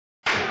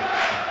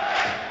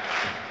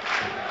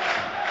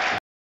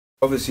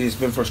Obviously, it's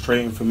been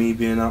frustrating for me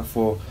being out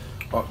for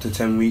up to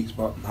 10 weeks,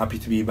 but I'm happy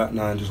to be back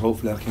now and just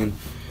hopefully I can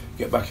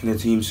get back in the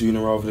team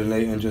sooner rather than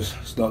later and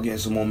just start getting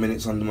some more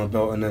minutes under my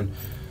belt and then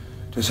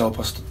just help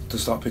us to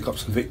start pick up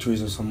some victories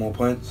and some more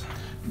points.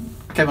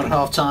 Came on at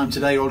half-time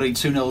today, already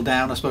 2-0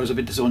 down. I suppose a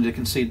bit disappointed to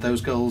concede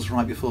those goals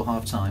right before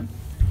half-time.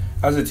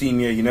 As a team,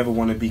 yeah, you never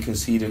want to be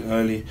conceding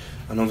early,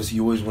 and obviously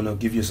you always want to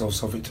give yourself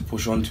something to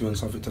push onto and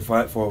something to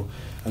fight for.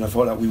 And I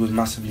felt like we was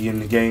massively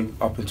in the game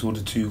up until the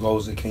 2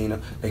 goals. They kind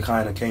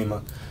of came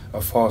at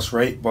a fast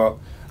rate, but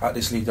at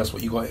this league, that's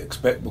what you got to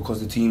expect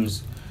because the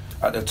teams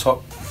at the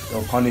top,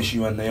 they'll punish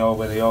you, and they are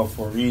where they are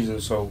for a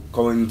reason. So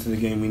going into the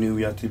game, we knew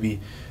we had to be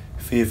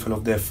fearful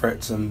of their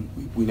threats,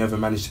 and we never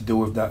managed to deal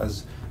with that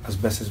as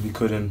best as we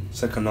could. And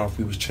second half,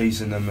 we was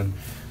chasing them, and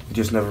we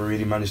just never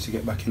really managed to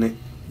get back in it.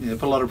 Yeah,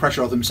 put a lot of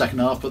pressure on them second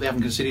half, but they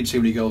haven't conceded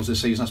too many goals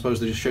this season. I suppose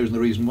that just shows the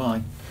reason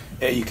why.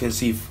 Yeah, you can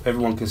see,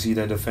 everyone can see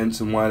their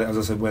defence and why, as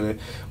I said,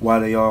 why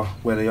they are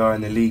where they are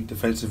in the league.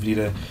 Defensively,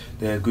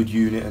 they're a good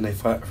unit and they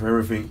fight for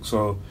everything.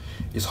 So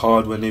it's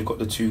hard when they've got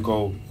the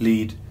 2-goal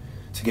lead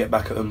to get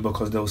back at them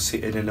because they'll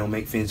sit in and they'll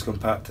make things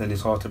compact, and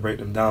it's hard to break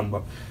them down.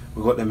 But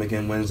we've got them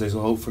again Wednesday,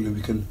 so hopefully we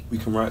can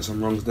right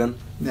some wrongs then.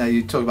 Yeah,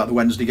 you talk about the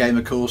Wednesday game,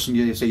 of course, and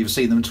you say you've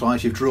seen them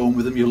twice, you've drawn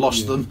with them, you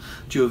lost them.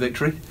 Due a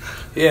victory?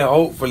 Yeah,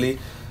 hopefully.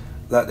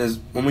 Like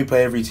when we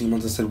play every team,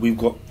 as I said, we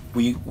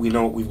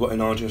know what we've got in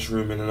our dressing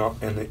room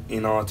and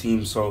in our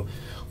team, so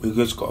we've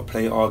just got to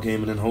play our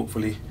game, and then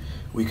hopefully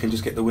we can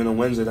just get the win on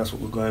Wednesday. That's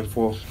what we're going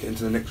for. Get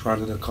into the next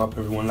round of the cup.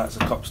 Everyone likes a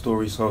cup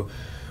story, so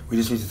we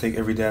just need to take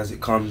every day as it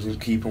comes and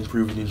keep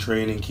improving in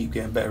training, keep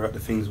getting better at the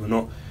things we're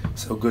not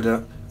so good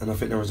at, and I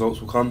think the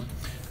results will come.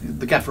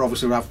 The gaffer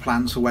obviously will have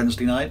plans for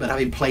Wednesday night, but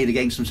having played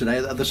against them today,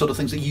 are the sort of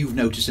things that you've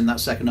noticed in that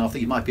second half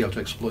that you might be able to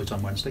exploit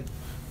on Wednesday?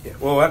 Yeah,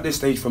 well, at this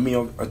stage for me,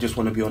 I just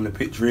want to be on the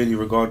pitch really,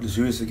 regardless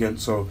who it's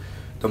against. So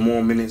the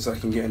more minutes I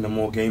can get and the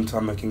more game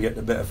time I can get,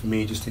 the better for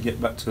me, just to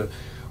get back to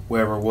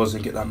where I was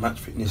and get that match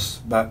fitness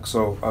back.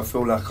 So I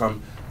feel like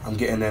I'm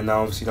getting there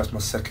now. Obviously, that's my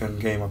second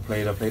game I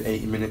played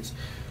 80 minutes.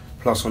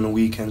 Plus on the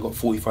weekend, got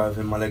 45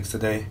 in my legs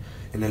today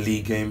in a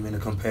league game, in a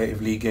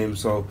competitive league game.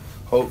 So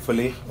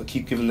hopefully I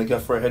keep giving the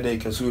gaffer a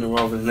headache, and sooner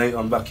rather than later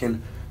I'm back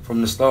in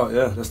from the start.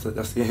 Yeah, that's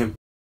the aim.